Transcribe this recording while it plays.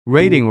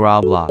Rating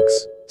Roblox.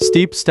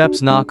 Steep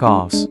Steps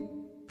Knockoffs.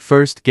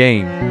 First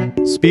game.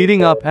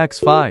 Speeding up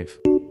X5.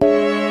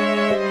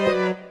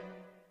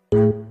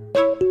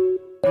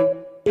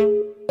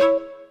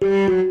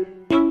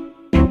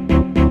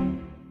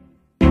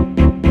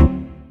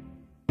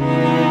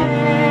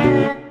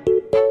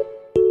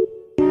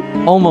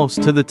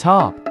 Almost to the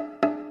top.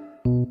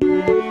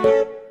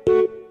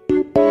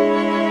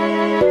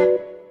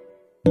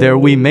 There,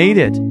 we made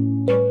it.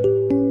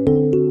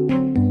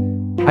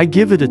 I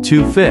give it a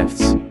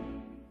 2/5.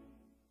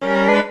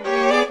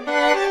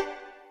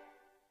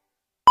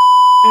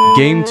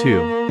 Game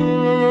 2.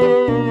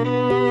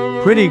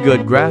 Pretty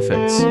good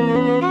graphics.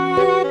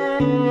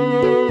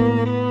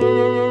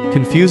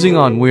 Confusing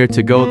on where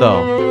to go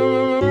though.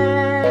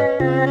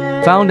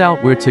 Found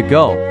out where to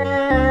go.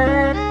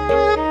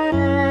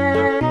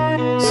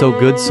 So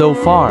good so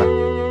far.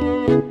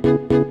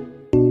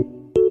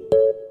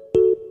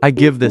 I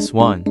give this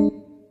 1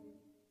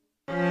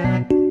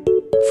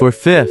 for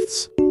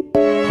fifths.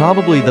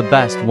 Probably the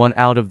best one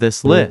out of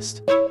this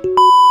list.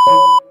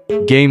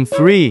 Game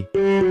 3.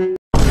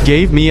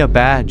 Gave me a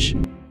badge.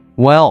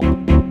 Well,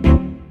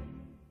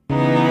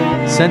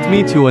 sent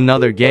me to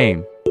another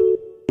game.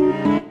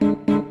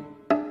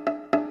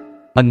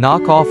 A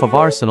knockoff of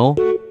Arsenal.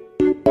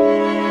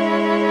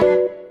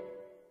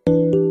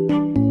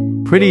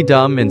 Pretty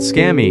dumb and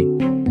scammy.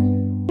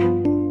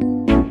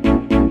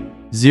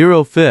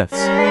 0/5.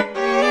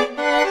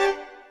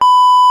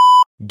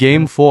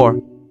 Game 4.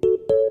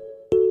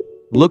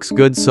 Looks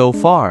good so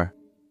far.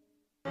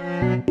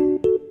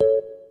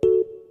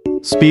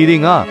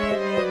 Speeding up.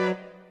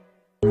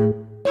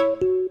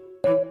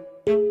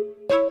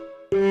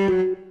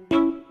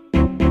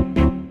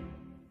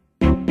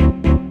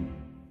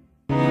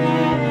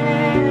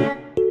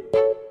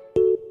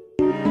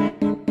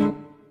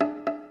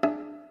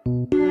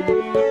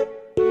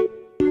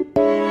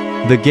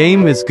 The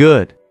game is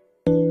good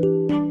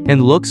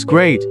and looks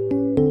great,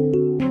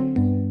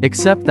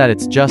 except that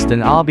it's just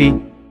an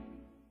obby.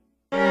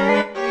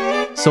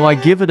 So I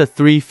give it a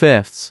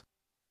 3/5.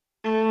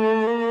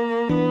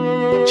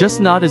 Just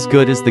not as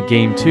good as the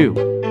game 2.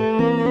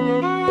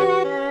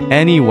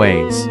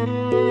 Anyways,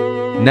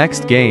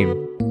 next game.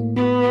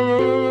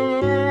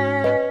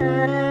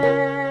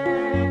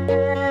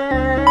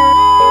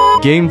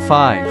 Game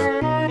 5.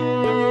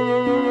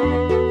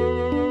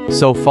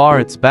 So far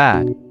it's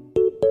bad.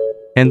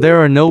 And there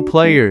are no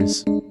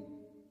players.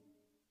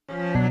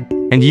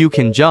 And you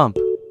can jump.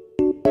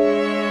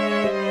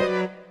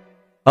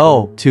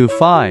 Oh,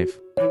 2/5.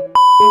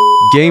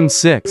 Game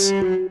 6.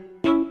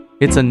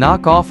 It's a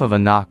knockoff of a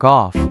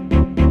knockoff.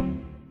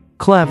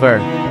 Clever.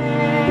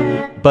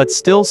 But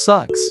still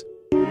sucks.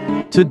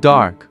 Too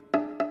dark.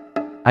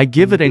 I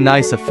give it a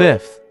nice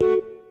 1/5.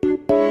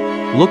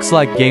 Looks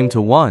like game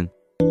to 1.